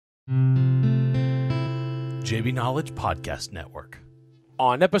JB Knowledge Podcast Network.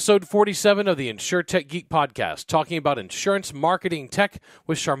 On episode 47 of the Insurtech Geek Podcast, talking about insurance marketing tech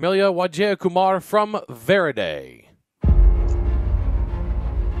with Sharmila Wijeyakumar from Veriday.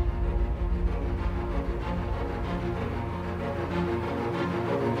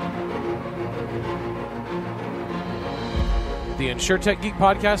 The Insurtech Geek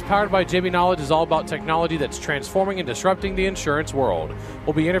Podcast, powered by JB Knowledge, is all about technology that's transforming and disrupting the insurance world.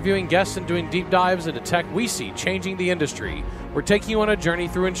 We'll be interviewing guests and doing deep dives into tech we see changing the industry. We're taking you on a journey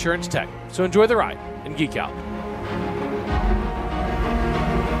through insurance tech, so enjoy the ride and geek out.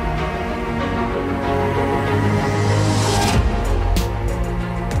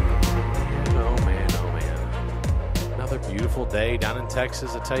 Oh man. Another beautiful day down in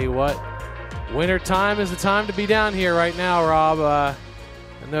Texas, I tell you what. Winter time is the time to be down here right now, Rob. I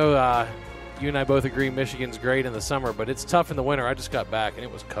know you and I both agree Michigan's great in the summer, but it's tough in the winter. I just got back, and it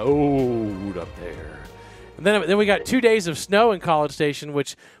was cold up there. And then we got 2 days of snow in College Station,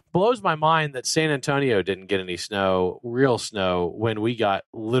 which blows my mind that San Antonio didn't get any snow, real snow, when we got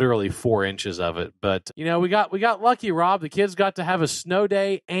literally 4 inches of it. But, you know, we got lucky, Rob. The kids got to have a snow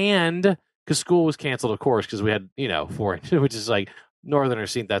day, and because school was canceled, of course, because we had, 4 inches, which is like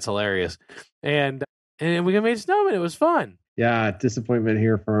Northerners think that's hilarious. And we made snowmen. It was fun. Yeah, disappointment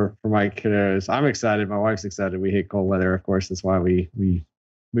here for my kiddos. I'm excited. My wife's excited. We hate cold weather, of course. That's why we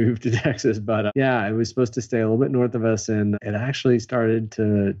moved to Texas. But yeah, it was supposed to stay a little bit north of us, and it actually started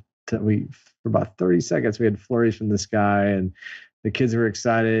for about 30 seconds, we had flurries from the sky, and the kids were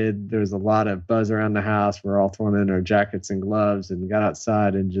excited. There was a lot of buzz around the house. We're all throwing in our jackets and gloves and got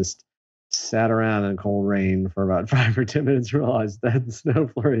outside and just sat around in cold rain for about 5 or 10 minutes, realized that the snow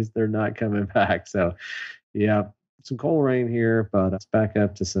flurries, they're not coming back. So yeah, some cold rain here, but it's back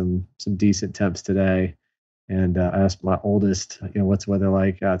up to some decent temps today. And I asked my oldest, what's the weather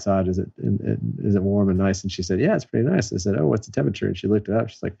like outside? Is it warm and nice? And she said, yeah, it's pretty nice. I said, oh, what's the temperature? And she looked it up.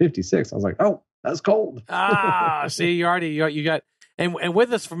 She's like 56. I was like, oh, that's cold. See, you got, and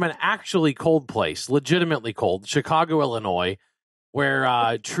with us from an actually cold place, legitimately cold, Chicago, Illinois,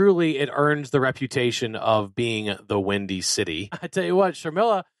 where truly it earns the reputation of being the Windy City. I tell you what,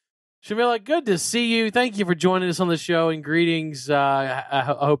 Sharmila, good to see you. Thank you for joining us on the show, and greetings. I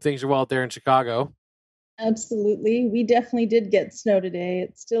hope things are well out there in Chicago. Absolutely. We definitely did get snow today.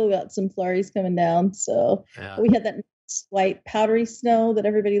 It's still got some flurries coming down. So yeah. We had that nice white powdery snow that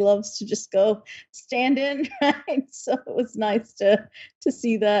everybody loves to just go stand in, right? So it was nice to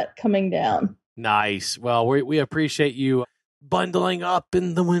see that coming down. Nice. Well, we appreciate you bundling up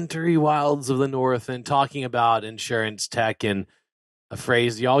in the wintry wilds of the North and talking about insurance tech, and a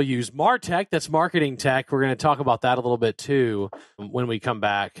phrase y'all use, MarTech, that's marketing tech. We're going to talk about that a little bit too when we come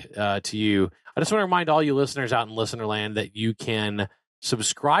back to you. I just want to remind all you listeners out in listener land that you can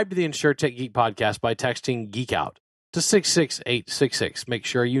subscribe to the Insurtech Geek Podcast by texting Geek Out to 66866. Make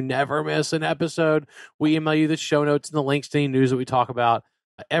sure you never miss an episode. We email you the show notes and the links to any news that we talk about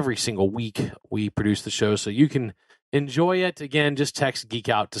every single week. We produce the show so you can enjoy it. Again, just text Geek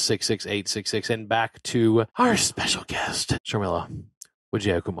Out to 66866. And back to our special guest, Sharmila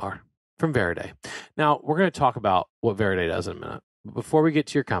Wijeyakumar from Veriday. Now, we're going to talk about what Veriday does in a minute. But before we get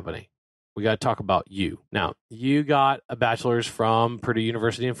to your company, we got to talk about you. Now, you got a bachelor's from Purdue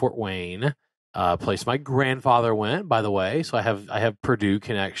University in Fort Wayne, place my grandfather went, by the way. So I have Purdue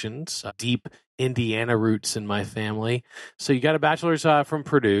connections, deep Indiana roots in my family. So you got a bachelor's from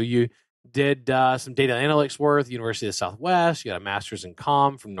Purdue. You did some data analytics work, University of the Southwest. You got a master's in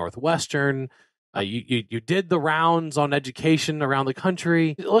comm from Northwestern. You did the rounds on education around the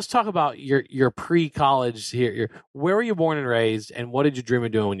country. Let's talk about your pre-college here. Where were you born and raised, and what did you dream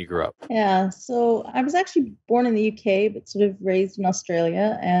of doing when you grew up? Yeah, so I was actually born in the UK, but sort of raised in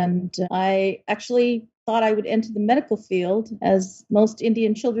Australia. And I actually thought I would enter the medical field, as most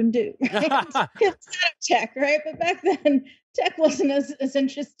Indian children do. Right? It's tech, right? But back then, tech wasn't as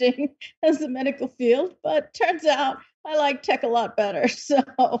interesting as the medical field. But turns out I like tech a lot better. So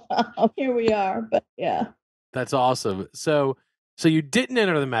here we are. But yeah. That's awesome. So you didn't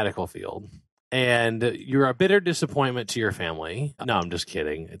enter the medical field, and you're a bitter disappointment to your family. No, I'm just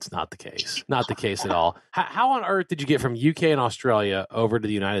kidding. It's not the case. Not the case at all. How on earth did you get from UK and Australia over to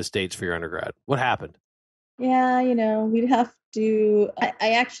the United States for your undergrad? What happened? Yeah, we'd have to.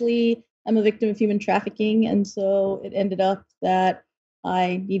 I actually am a victim of human trafficking. And so it ended up that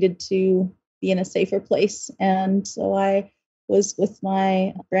I needed to be in a safer place. And so I was with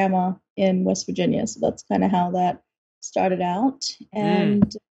my grandma in West Virginia. So that's kind of how that started out.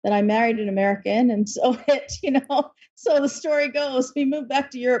 And then I married an American. And so so the story goes, we moved back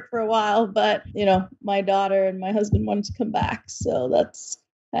to Europe for a while, but, my daughter and my husband wanted to come back. So that's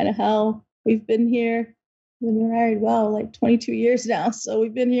kind of how we've been here. We've been married, wow, like 22 years now. So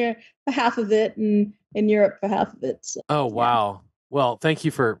we've been here for half of it and in Europe for half of it. So, Oh, wow. Well, thank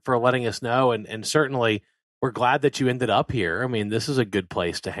you for letting us know. And certainly we're glad that you ended up here. I mean, this is a good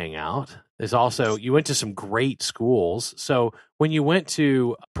place to hang out. There's also, you went to some great schools. So when you went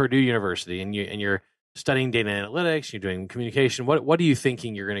to Purdue University and you're studying data analytics, you're doing communication, what are you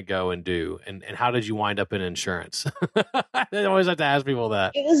thinking you're going to go and do? And how did you wind up in insurance? I always have to ask people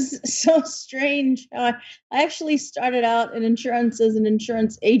that. It was so strange. I actually started out in insurance as an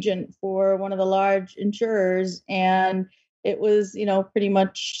insurance agent for one of the large insurers, and it was, pretty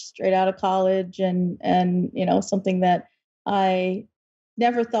much straight out of college and something that I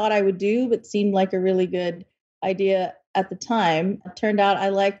never thought I would do, but seemed like a really good idea at the time. It turned out I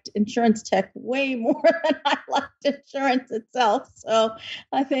liked insurance tech way more than I liked insurance itself. So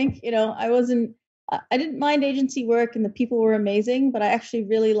I think, I didn't mind agency work and the people were amazing, but I actually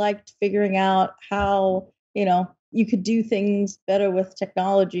really liked figuring out how, you could do things better with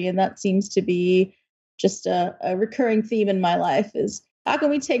technology. And that seems to be just a recurring theme in my life is how can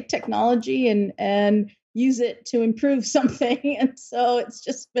we take technology and use it to improve something? And so it's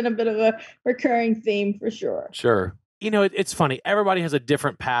just been a bit of a recurring theme for sure. Sure. It's funny. Everybody has a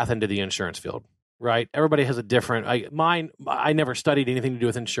different path into the insurance field, right? Everybody has a different, I never studied anything to do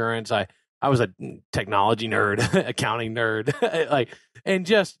with insurance. I was a technology nerd, accounting nerd, and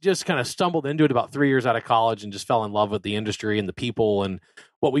just kind of stumbled into it about 3 years out of college and just fell in love with the industry and the people and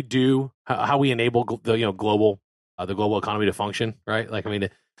what we do, how we enable the global economy to function, right?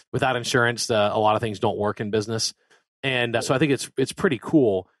 Without insurance, a lot of things don't work in business. And so I think it's pretty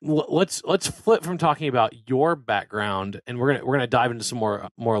cool. Let's flip from talking about your background, and we're gonna dive into some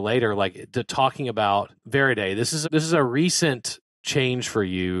more later, to talking about Veriday. This is a recent change for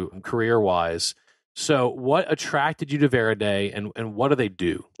you career wise. So what attracted you to Veriday, and what do they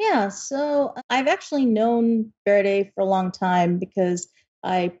do? Yeah, so I've actually known Veriday for a long time because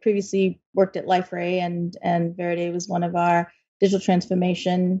I previously worked at LifeRay, and Veriday was one of our digital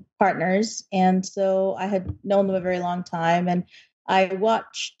transformation partners. And so I had known them a very long time. And I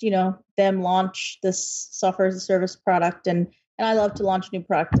watched, them launch this software as a service product. And I love to launch new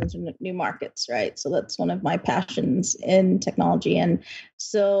products into new markets, right? So that's one of my passions in technology. And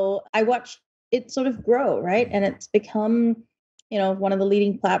so I watched it sort of grow, right? And it's become, one of the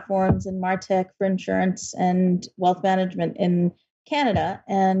leading platforms in MarTech for insurance and wealth management in Canada.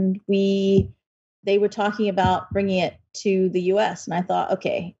 And they were talking about bringing it to the US. And I thought,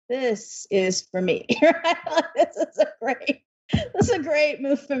 okay, this is for me. This is a great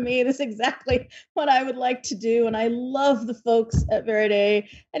move for me. This is exactly what I would like to do. And I love the folks at Veriday.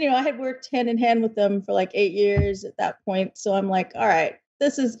 And, I had worked hand in hand with them for like 8 years at that point. So I'm like, all right,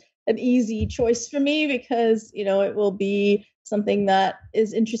 this is an easy choice for me because, it will be something that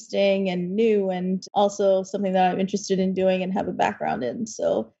is interesting and new and also something that I'm interested in doing and have a background in.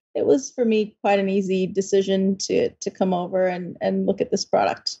 So it was for me quite an easy decision to come over and look at this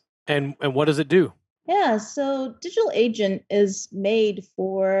product. And what does it do? Yeah, so Digital Agent is made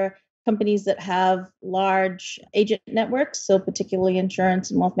for companies that have large agent networks, so particularly insurance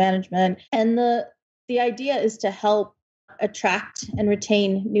and wealth management. And the idea is to help attract and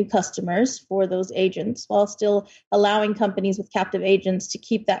retain new customers for those agents while still allowing companies with captive agents to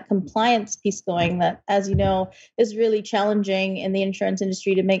keep that compliance piece going that, as you know, is really challenging in the insurance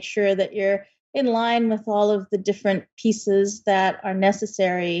industry to make sure that you're in line with all of the different pieces that are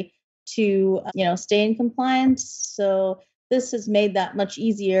necessary to, stay in compliance. So this has made that much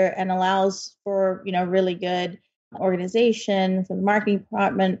easier and allows for, really good organization from the marketing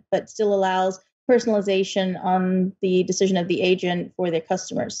department, but still allows personalization on the decision of the agent for their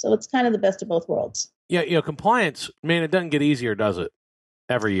customers. So it's kind of the best of both worlds. Yeah, compliance, man, it doesn't get easier, does it?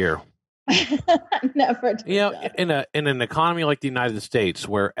 Every year. Never. In an economy like the United States,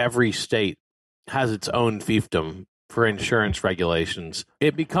 where every state has its own fiefdom for insurance regulations,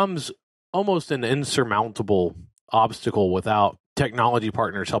 it becomes almost an insurmountable obstacle without technology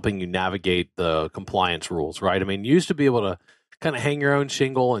partners helping you navigate the compliance rules, right? I mean, you used to be able to kind of hang your own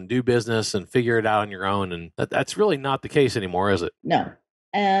shingle and do business and figure it out on your own. And that's really not the case anymore, is it? No.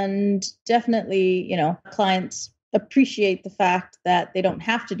 And definitely, clients appreciate the fact that they don't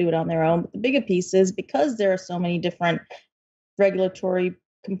have to do it on their own. But the bigger piece is because there are so many different regulatory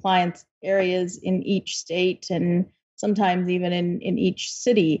compliance areas in each state and sometimes even in each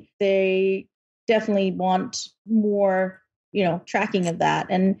city, they definitely want more, tracking of that.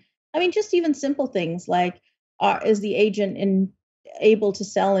 And I mean, just even simple things like, is the agent able to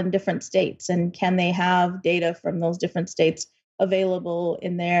sell in different states? And can they have data from those different states available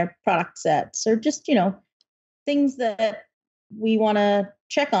in their product sets? Or just, things that we want to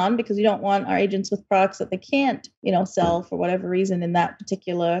check on, because we don't want our agents with products that they can't, sell for whatever reason in that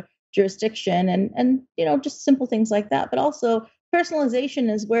particular jurisdiction, and just simple things like that. But also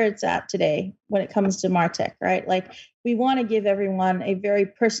personalization is where it's at today when it comes to MarTech, right? Like, we want to give everyone a very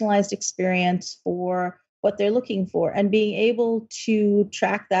personalized experience for what they're looking for, and being able to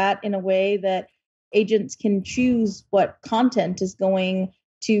track that in a way that agents can choose what content is going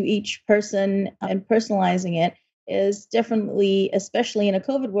to each person and personalizing it is definitely, especially in a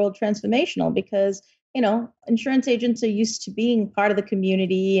COVID world, transformational, because, insurance agents are used to being part of the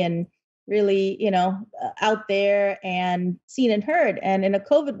community and really, out there and seen and heard. And in a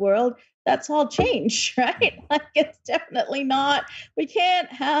COVID world, that's all changed, right? Like, it's definitely not, we can't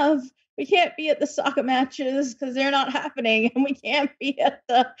be at the soccer matches because they're not happening. And we can't be at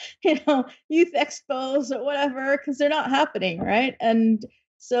the, youth expos or whatever because they're not happening, right? And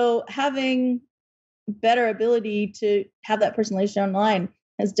so having better ability to have that personalization online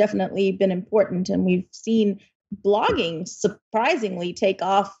has definitely been important. And we've seen blogging surprisingly take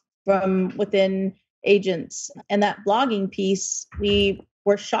off from within agents. And that blogging piece, we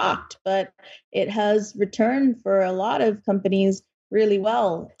were shocked, but it has returned for a lot of companies really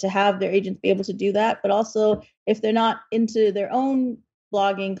well to have their agents be able to do that. But also, if they're not into their own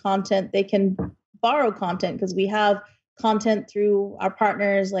blogging content, they can borrow content, because we have content through our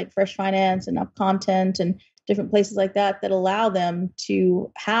partners like Fresh Finance and Up Content and different places like that allow them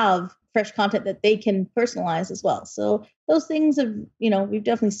to have fresh content that they can personalize as well. So those things have, we've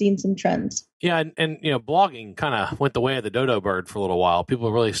definitely seen some trends. Yeah, and blogging kind of went the way of the dodo bird for a little while.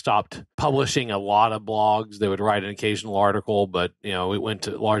 People really stopped publishing a lot of blogs. They would write an occasional article, but it went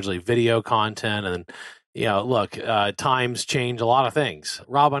to largely video content. And look, times change a lot of things.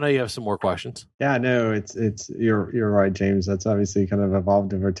 Rob, I know you have some more questions. Yeah, no, it's you're right, James. That's obviously kind of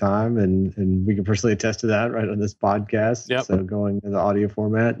evolved over time, and we can personally attest to that right on this podcast. Yep. So going to the audio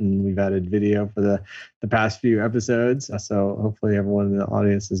format, and we've added video for the past few episodes. So hopefully everyone in the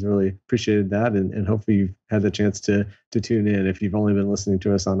audience has really appreciated that, and hopefully you've had the chance to tune in. If you've only been listening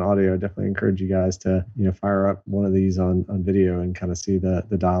to us on audio, I definitely encourage you guys to fire up one of these on video and kind of see the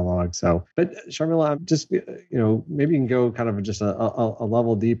dialogue. So, but Sharmila, I'm just maybe you can go kind of just a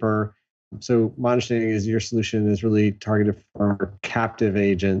level deeper. So my understanding is your solution is really targeted for captive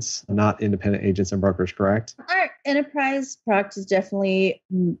agents, not independent agents and brokers, correct? Our enterprise product is definitely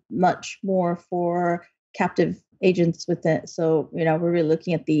much more for captive agents with it. So, we're really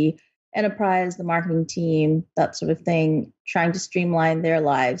looking at the enterprise, the marketing team, that sort of thing, trying to streamline their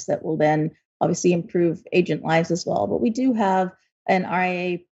lives that will then obviously improve agent lives as well. But we do have an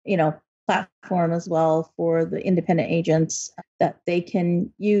RIA, platform as well for the independent agents that they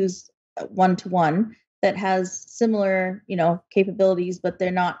can use one-to-one that has similar, capabilities, but they're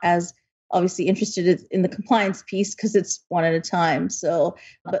not as obviously interested in the compliance piece because it's one at a time. So,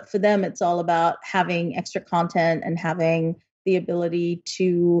 but for them, it's all about having extra content and having the ability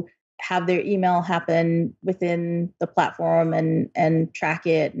to have their email happen within the platform and track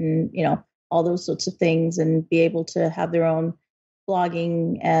it and, all those sorts of things, and be able to have their own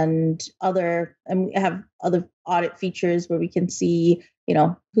blogging and we have other audit features where we can see,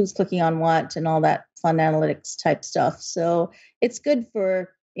 who's clicking on what and all that fun analytics type stuff. So it's good for,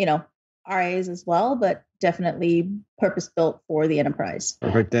 RAs as well, but definitely purpose built for the enterprise.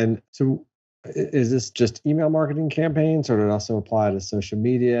 Perfect. Then, so is this just email marketing campaigns, or does it also apply to social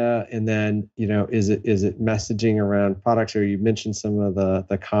media? And then, is it messaging around products? Or you mentioned some of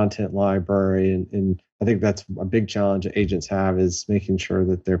the content library, and I think that's a big challenge that agents have, is making sure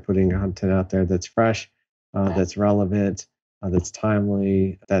that they're putting content out there that's fresh, that's relevant, that's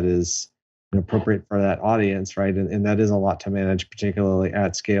timely, that is appropriate for that audience, right? And that is a lot to manage, particularly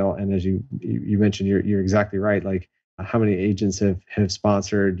at scale. And as you mentioned, you're exactly right. Like, how many agents have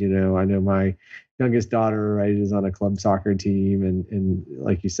sponsored, I know my youngest daughter, right, is on a club soccer team. And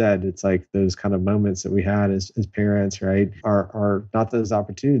like you said, it's like those kind of moments that we had as parents, right, are not those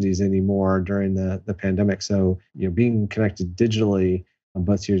opportunities anymore during the pandemic. So, being connected digitally,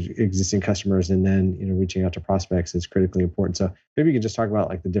 both to your existing customers and then, reaching out to prospects is critically important. So maybe you can just talk about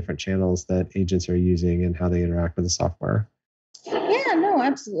like the different channels that agents are using and how they interact with the software. Yeah, no,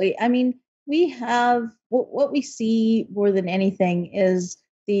 absolutely. I mean, we have what we see more than anything is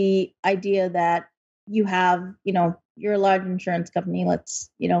the idea that you have, you're a large insurance company. Let's,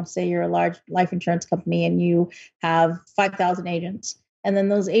 say you're a large life insurance company and you have 5,000 agents. And then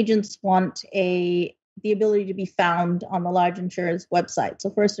those agents want the ability to be found on the large insurer's website. So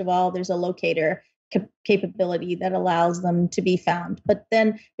first of all, there's a locator capability that allows them to be found. But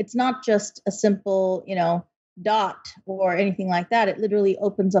then it's not just a simple, dot or anything like that. It literally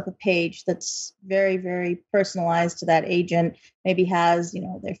opens up a page that's very, very personalized to that agent, maybe has,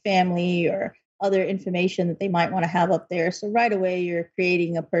 their family or other information that they might want to have up there. So right away, you're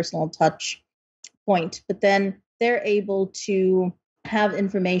creating a personal touch point, but then they're able to have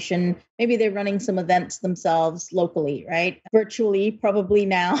information. Maybe they're running some events themselves locally, right? Virtually, probably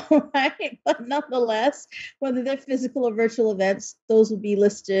now, right? But nonetheless, whether they're physical or virtual events, those would be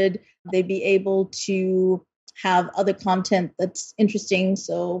listed. They'd be able to have other content that's interesting.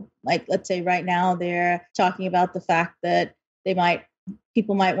 So like, let's say right now they're talking about the fact that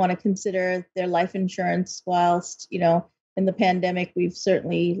people might want to consider their life insurance whilst, in the pandemic, we've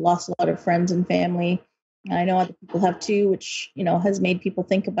certainly lost a lot of friends and family. I know other people have too, which, has made people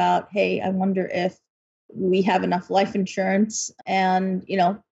think about, hey, I wonder if we have enough life insurance and,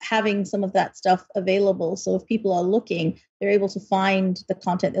 having some of that stuff available. So if people are looking, they're able to find the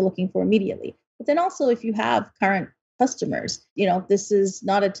content they're looking for immediately. But then also if you have current customers, this is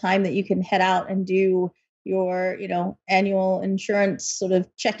not a time that you can head out and do your, annual insurance sort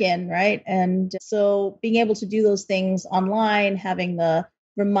of check-in, right? And so being able to do those things online, having the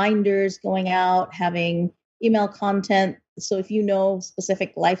reminders going out, having email content. So if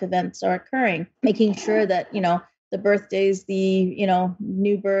specific life events are occurring, making sure that, the birthdays, the,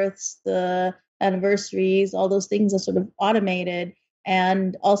 new births, the anniversaries, all those things are sort of automated.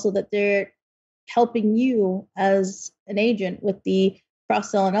 And also that they're helping you as an agent with the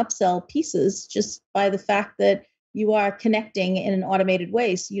cross-sell and upsell pieces just by the fact that you are connecting in an automated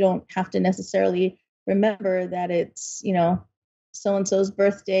way. So you don't have to necessarily remember that it's, so-and-so's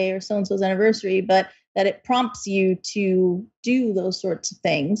birthday or so-and-so's anniversary, but that it prompts you to do those sorts of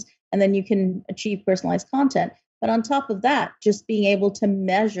things. And then you can achieve personalized content. But on top of that, just being able to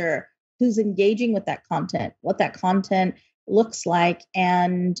measure who's engaging with that content, what that content looks like.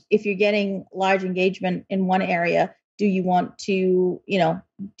 And if you're getting large engagement in one area, do you want to,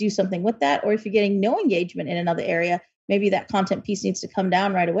 do something with that? Or if you're getting no engagement in another area, maybe that content piece needs to come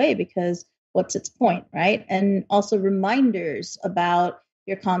down right away because what's its point, right? And also reminders about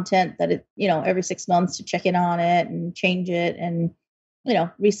your content that it, every 6 months to check in on it and change it and,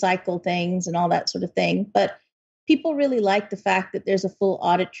 recycle things and all that sort of thing. But people really like the fact that there's a full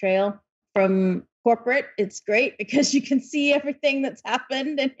audit trail from corporate. It's great because you can see everything that's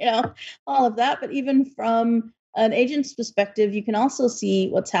happened and, all of that. But even from an agent's perspective, you can also see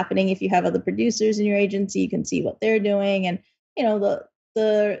what's happening. If you have other producers in your agency, you can see what they're doing. And,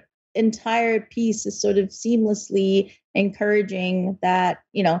 the entire piece is sort of seamlessly encouraging that,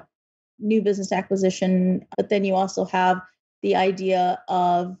 new business acquisition. But then you also have the idea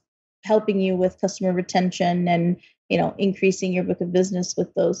of helping you with customer retention and, increasing your book of business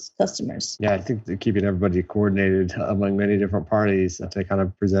with those customers. Yeah, I think that keeping everybody coordinated among many different parties to kind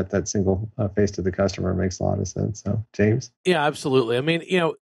of present that single face to the customer makes a lot of sense. So, James? Yeah, absolutely. I mean,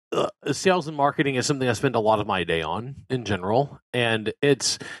 sales and marketing is something I spend a lot of my day on in general, and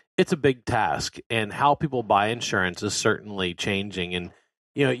it's a big task. And how people buy insurance is certainly changing. And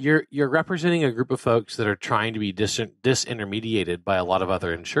you're representing a group of folks that are trying to be disintermediated by a lot of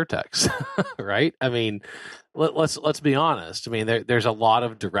other insurtechs, right? I mean, let's be honest. I mean, there's a lot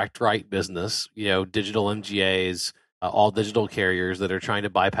of direct write business, digital MGAs, all digital carriers that are trying to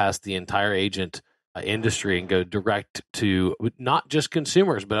bypass the entire agent industry and go direct to not just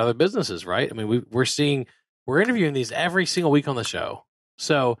consumers but other businesses, right? I mean, we're interviewing these every single week on the show.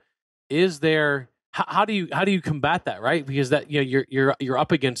 So, is there how do you combat that, right? Because that you're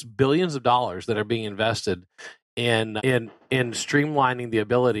up against billions of dollars that are being invested in streamlining the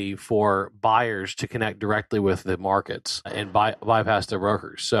ability for buyers to connect directly with the markets and bypass their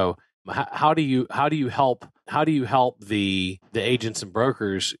brokers. So how do you help the agents and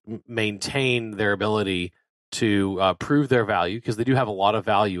brokers maintain their ability to prove their value, because they do have a lot of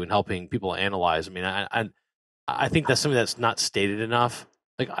value in helping people analyze. I mean, I think that's something that's not stated enough.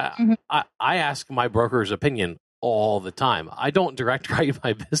 Like I ask my broker's opinion all the time. I don't direct write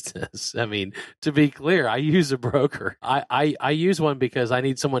my business. I mean, to be clear, I use a broker. I use one because I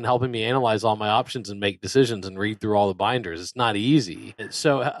need someone helping me analyze all my options and make decisions and read through all the binders. It's not easy.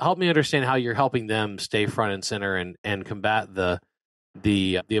 So help me understand how you're helping them stay front and center and combat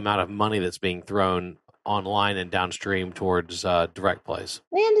the amount of money that's being thrown online and downstream towards direct plays.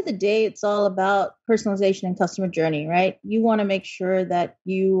 At the end of the day, it's all about personalization and customer journey, right? You want to make sure that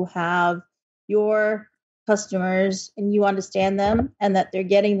you have your customers and you understand them and that they're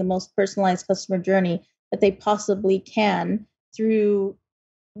getting the most personalized customer journey that they possibly can through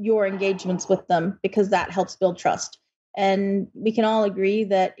your engagements with them, because that helps build trust. And we can all agree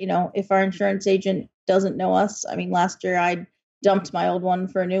that, if our insurance agent doesn't know us, I mean, last year I dumped my old one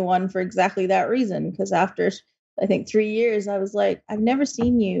for a new one for exactly that reason, because after I think 3 years, I was like, I've never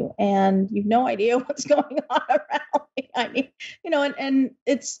seen you and you've no idea what's going on around me. I mean, and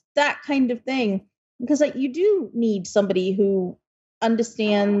it's that kind of thing because like you do need somebody who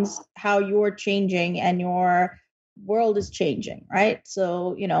understands how you're changing and your world is changing, right?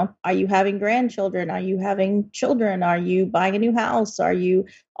 So, are you having grandchildren? Are you having children? Are you buying a new house? Are you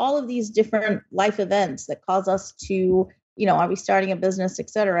all of these different life events that cause us to, are we starting a business, et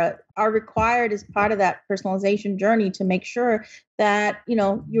cetera, are required as part of that personalization journey to make sure that,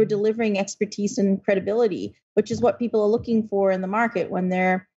 you're delivering expertise and credibility, which is what people are looking for in the market when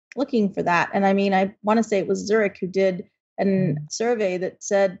they're looking for that. And I mean, I want to say it was Zurich who did a survey that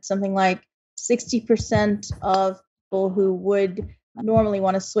said something like 60% of people who would normally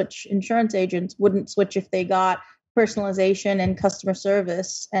want to switch insurance agents wouldn't switch if they got personalization and customer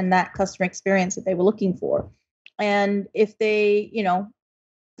service and that customer experience that they were looking for. And if they,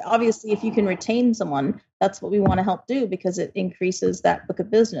 obviously, if you can retain someone, that's what we want to help do because it increases that book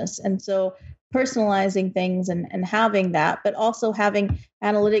of business. And so personalizing things and having that, but also having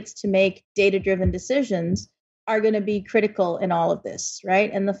analytics to make data-driven decisions are going to be critical in all of this,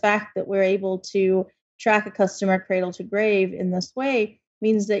 right? And the fact that we're able to track a customer cradle to grave in this way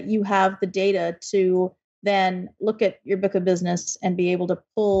means that you have the data to then look at your book of business and be able to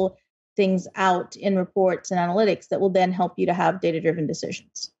pull things out in reports and analytics that will then help you to have data-driven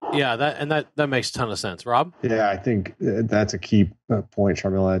decisions. Yeah, that makes a ton of sense. Rob? Yeah, I think that's a key point,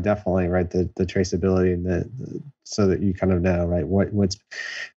 Sharmila. Definitely, right? The traceability and so that you kind of know, right, what's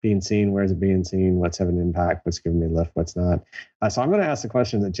being seen, where's it being seen, what's having an impact, what's giving me lift, what's not. So I'm going to ask the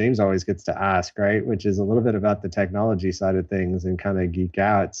question that James always gets to ask, right, which is a little bit about the technology side of things and kind of geek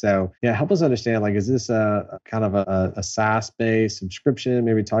out. So yeah, help us understand, like, is this a kind of a SaaS-based subscription?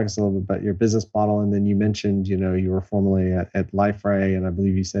 Maybe talk us a little bit about your business model. And then you mentioned, you were formerly at LifeRay, and I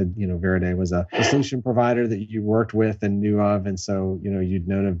believe you said, Veriday was a solution provider that you worked with and knew of. And so, you'd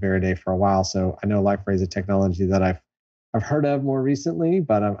known of Veriday for a while. So I know LifeRay is a technology that I've heard of more recently,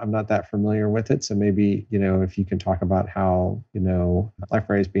 but I'm not that familiar with it. So maybe, if you can talk about how,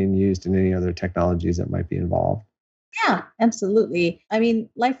 LifeRay is being used and any other technologies that might be involved. Yeah, absolutely. I mean,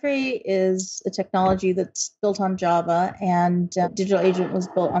 LifeRay is a technology that's built on Java, and Digital Agent was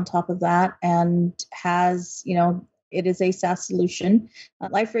built on top of that and has, it is a SaaS solution.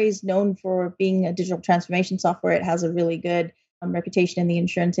 LifeRay is known for being a digital transformation software. It has a really good reputation in the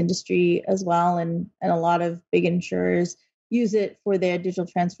insurance industry as well. And a lot of big insurers use it for their digital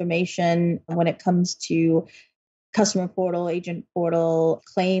transformation when it comes to customer portal, agent portal,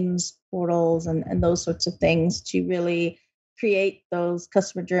 claims portals, and those sorts of things to really create those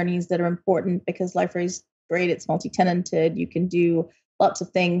customer journeys that are important because LifeRay is great. It's multi-tenanted. You can do lots of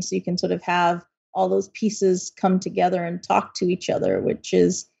things. So you can sort of have all those pieces come together and talk to each other, which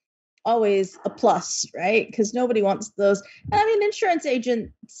is always a plus, right? Because nobody wants those. I mean, insurance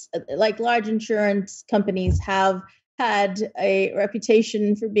agents, like large insurance companies, have had a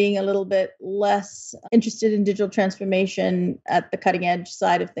reputation for being a little bit less interested in digital transformation at the cutting edge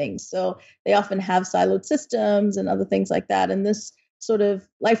side of things. So they often have siloed systems and other things like that. And this sort of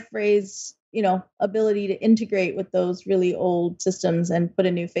LifeRay's, ability to integrate with those really old systems and put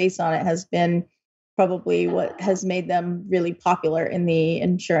a new face on it has been probably what has made them really popular in the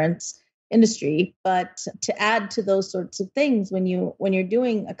insurance industry. But to add to those sorts of things, when you're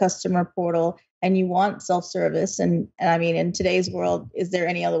doing a customer portal and you want self-service, and I mean, in today's world, is there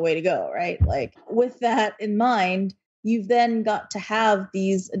any other way to go, right? Like with that in mind, you've then got to have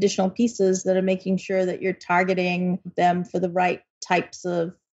these additional pieces that are making sure that you're targeting them for the right types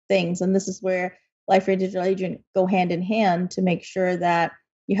of things. And this is where LifeRay Digital Agent go hand in hand to make sure that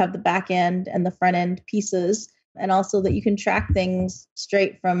you have the back end and the front end pieces, and also that you can track things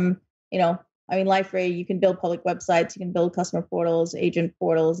straight from, LifeRay, you can build public websites, you can build customer portals, agent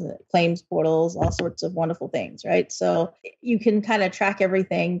portals, claims portals, all sorts of wonderful things, right? So you can kind of track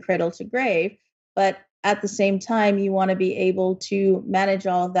everything cradle to grave, but at the same time, you want to be able to manage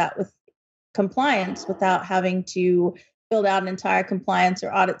all of that with compliance without having to build out an entire compliance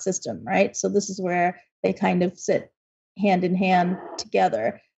or audit system, right? So this is where they kind of sit hand in hand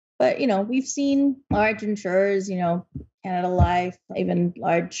together. But, we've seen large insurers, Canada Life, even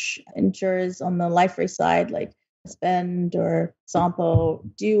large insurers on the LifeRay side, like Spend or Sompo,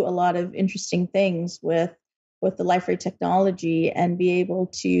 do a lot of interesting things with the LifeRay technology and be able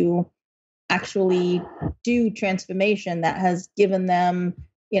to actually do transformation that has given them,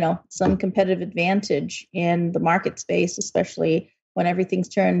 some competitive advantage in the market space, especially when everything's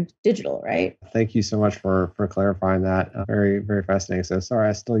turned digital, right? Thank you so much for clarifying that. Very, very fascinating. So sorry,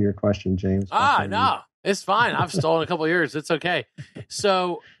 I stole your question, James. No, it's fine. I've stolen a couple of yours. It's okay.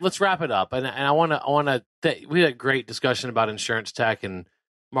 So let's wrap it up. And I want to, we had a great discussion about insurance tech and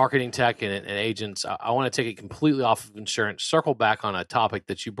marketing tech and agents. I want to take it completely off of insurance, circle back on a topic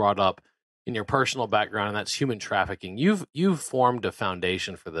that you brought up in your personal background, and that's human trafficking. You've formed a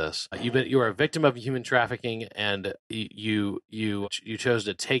foundation for this. You were a victim of human trafficking, and you chose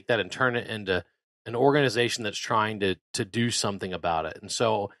to take that and turn it into an organization that's trying to do something about it. And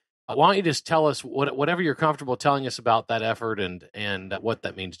so, why don't you just tell us whatever you're comfortable telling us about that effort and what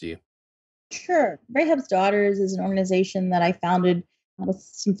that means to you? Sure. Rahab's Daughters is an organization that I founded with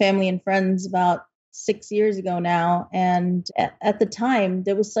some family and friends about 6 years ago now. And at the time,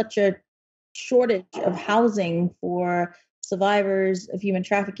 there was such a shortage of housing for survivors of human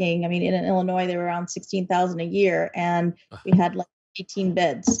trafficking. I mean, in Illinois, there were around 16,000 a year, and we had like 18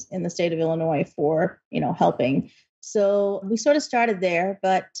 beds in the state of Illinois for, helping. So we sort of started there,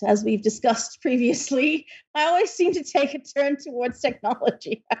 but as we've discussed previously, I always seem to take a turn towards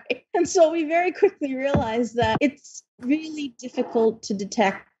technology, right? And so we very quickly realized that it's really difficult to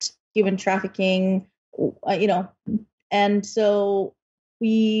detect human trafficking, and so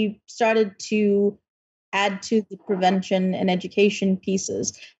we started to add to the prevention and education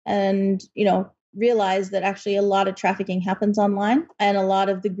pieces and, realize that actually a lot of trafficking happens online and a lot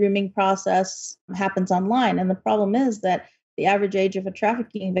of the grooming process happens online. And the problem is that the average age of a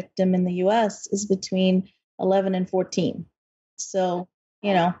trafficking victim in the US is between 11 and 14. So,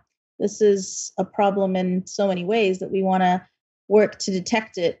 this is a problem in so many ways that we want to work to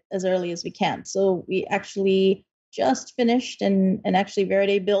detect it as early as we can. So we actually just finished and actually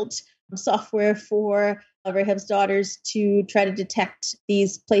Veriday built software for Rahab's Daughters to try to detect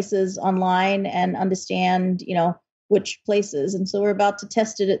these places online and understand, which places. And so we're about to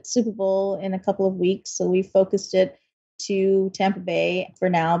test it at Super Bowl in a couple of weeks. So we focused it to Tampa Bay for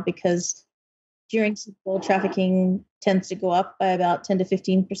now because during Super Bowl, trafficking tends to go up by about 10 to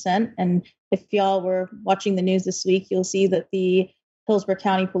 15%. And if y'all were watching the news this week, you'll see that the Hillsborough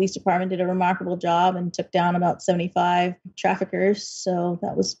County Police Department did a remarkable job and took down about 75 traffickers. So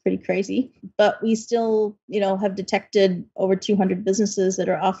that was pretty crazy. But we still, have detected over 200 businesses that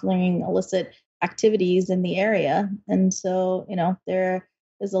are offering illicit activities in the area. And so, there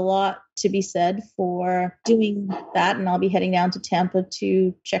is a lot to be said for doing that. And I'll be heading down to Tampa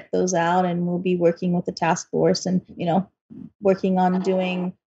to check those out. And we'll be working with the task force and, working on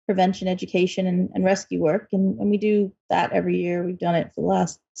doing prevention, education, and rescue work. And we do that every year. We've done it for the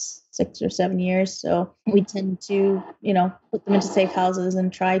last 6 or 7 years. So we tend to, put them into safe houses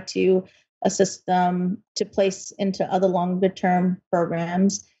and try to assist them to place into other longer term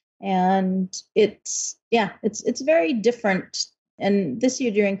programs. And it's very different. And this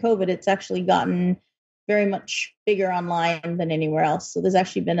year during COVID, it's actually gotten very much bigger online than anywhere else. So there's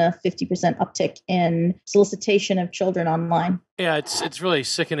actually been a 50% uptick in solicitation of children online. Yeah, it's really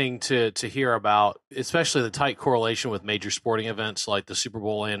sickening to hear about, especially the tight correlation with major sporting events like the Super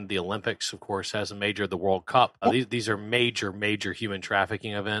Bowl and the Olympics, of course, has a major, the World Cup. These are major human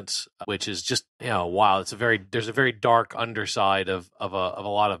trafficking events, which is just, wow. There's a very dark underside of a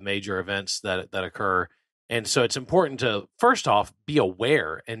lot of major events that occur. And so it's important to, first off, be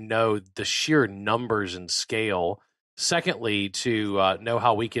aware and know the sheer numbers and scale. Secondly, to know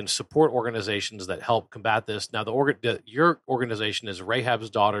how we can support organizations that help combat this. Now, your organization is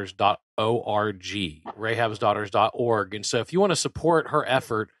rahabsdaughters.org, rahabsdaughters.org. And so if you want to support her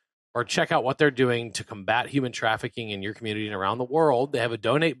effort or check out what they're doing to combat human trafficking in your community and around the world, they have a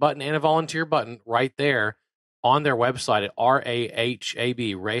donate button and a volunteer button right there on their website at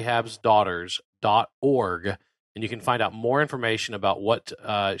RAHAB, rahabsdaughters.org. And you can find out more information about what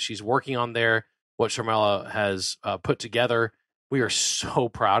she's working on there, what Sharmila has put together. We are so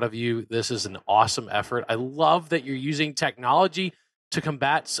proud of you. This is an awesome effort. I love that you're using technology to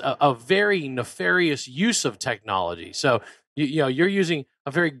combat a very nefarious use of technology. So you're using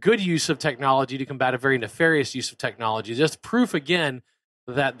a very good use of technology to combat a very nefarious use of technology. Just proof again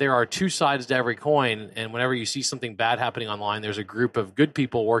that there are two sides to every coin, and whenever you see something bad happening online, there's a group of good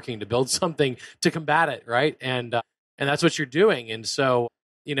people working to build something to combat it, right? And that's what you're doing. And so,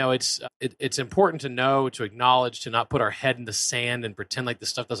 it's important to know, to acknowledge, to not put our head in the sand and pretend like this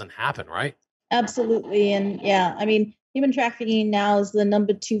stuff doesn't happen, right? Absolutely. And yeah, I mean, human trafficking now is the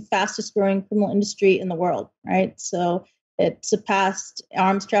number 2 fastest growing criminal industry in the world, right? So it surpassed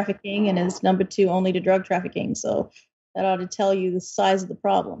arms trafficking and is number 2 only to drug trafficking. So that ought to tell you the size of the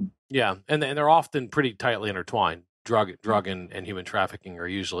problem. Yeah, and they're often pretty tightly intertwined. Drug and human trafficking are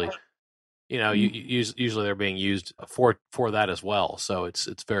usually, usually they're being used for that as well. So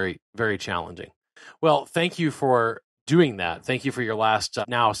it's very, very challenging. Well, thank you for doing that. Thank you for your last,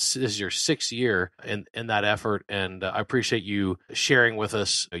 now this is your 6th year in that effort. And I appreciate you sharing with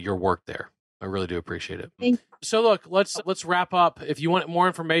us your work there. I really do appreciate it. Thank you. So look, let's wrap up. If you want more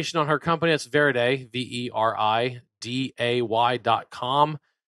information on her company, it's Veriday, Veriday.com.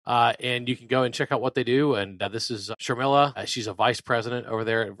 And you can go and check out what they do. And this is Sharmila. She's a vice president over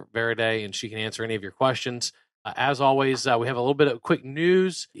there at Veriday, and she can answer any of your questions. As always, we have a little bit of quick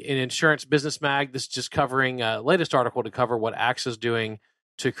news in Insurance Business Mag. This is just covering latest article to cover what AXA is doing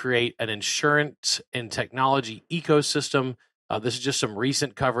to create an insurance and technology ecosystem. This is just some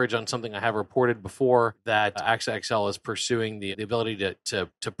recent coverage on something I have reported before, that AXA XL is pursuing the ability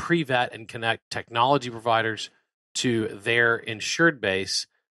to pre-vet and connect technology providers to their insured base.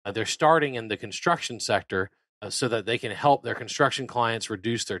 They're starting in the construction sector so that they can help their construction clients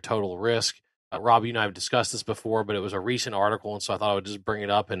reduce their total risk. Rob, you and I have discussed this before, but it was a recent article, and so I thought I would just bring it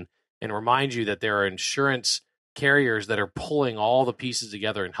up and remind you that there are insurance carriers that are pulling all the pieces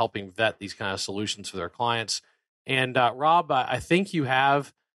together and helping vet these kind of solutions for their clients. And Rob, I think you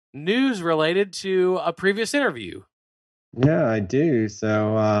have news related to a previous interview. Yeah, I do.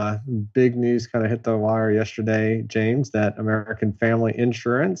 So big news kind of hit the wire yesterday, James, that American Family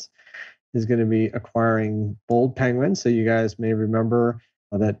Insurance is going to be acquiring Bold Penguin. So you guys may remember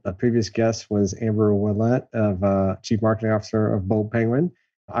that a previous guest was Amber Willett, Chief Marketing Officer of Bold Penguin.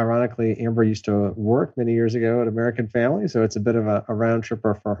 Ironically, Amber used to work many years ago at American Family, so it's a bit of a round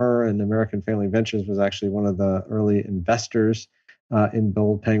tripper for her. And American Family Ventures was actually one of the early investors in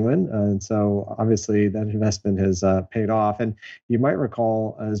Bold Penguin. And so obviously that investment has paid off. And you might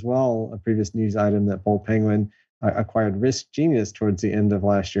recall as well a previous news item that Bold Penguin acquired Risk Genius towards the end of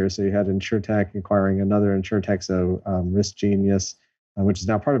last year. So you had Insurtech acquiring another Insurtech. So Risk Genius, which is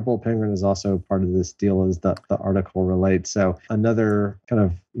now part of Bold Penguin, is also part of this deal, as the article relates. So another kind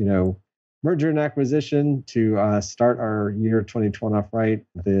of, merger and acquisition to start our year 2020 off right.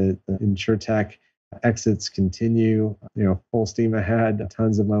 The Insurtech exits continue, full steam ahead,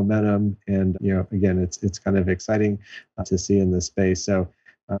 tons of momentum. And, again, it's kind of exciting to see in this space. So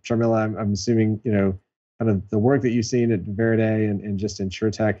Sharmila, I'm assuming, kind of the work that you've seen at Veriday and just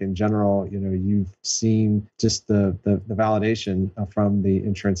Insurtech in general, you've seen just the validation from the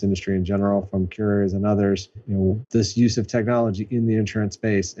insurance industry in general, from carriers and others, this use of technology in the insurance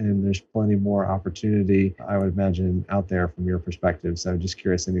space. And there's plenty more opportunity, I would imagine, out there from your perspective. So just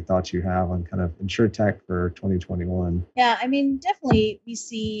curious, any thoughts you have on kind of Insurtech for 2021? Yeah, I mean, definitely we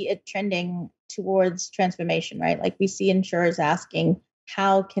see it trending towards transformation, right? Like we see insurers asking,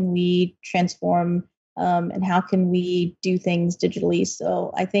 how can we transform and how can we do things digitally?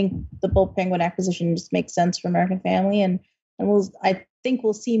 So I think the Bold Penguin acquisition just makes sense for American Family, and I think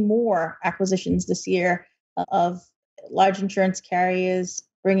we'll see more acquisitions this year of large insurance carriers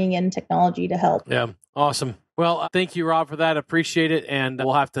bringing in technology to help. Yeah, awesome. Well, thank you, Rob, for that. Appreciate it, and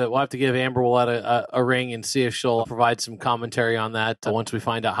we'll have to give Amber Willett a ring and see if she'll provide some commentary on that once we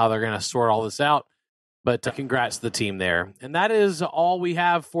find out how they're going to sort all this out. But congrats to the team there. And that is all we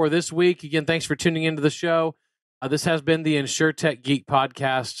have for this week. Again, thanks for tuning into the show. This has been the Insurtech Geek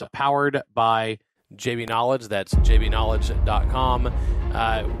Podcast, powered by JB Knowledge. That's jbknowledge.com.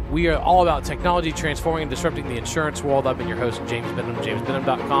 We are all about technology transforming and disrupting the insurance world. I've been your host, James Benham,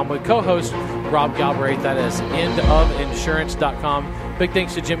 jamesbenham.com, with co-host Rob Galbraith. That is endofinsurance.com. Big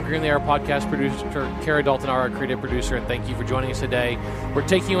thanks to Jim Greenley, our podcast producer, Kara Dalton, our creative producer, and thank you for joining us today. We're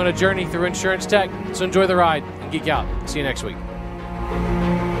taking you on a journey through insurance tech, so enjoy the ride and geek out. See you next week.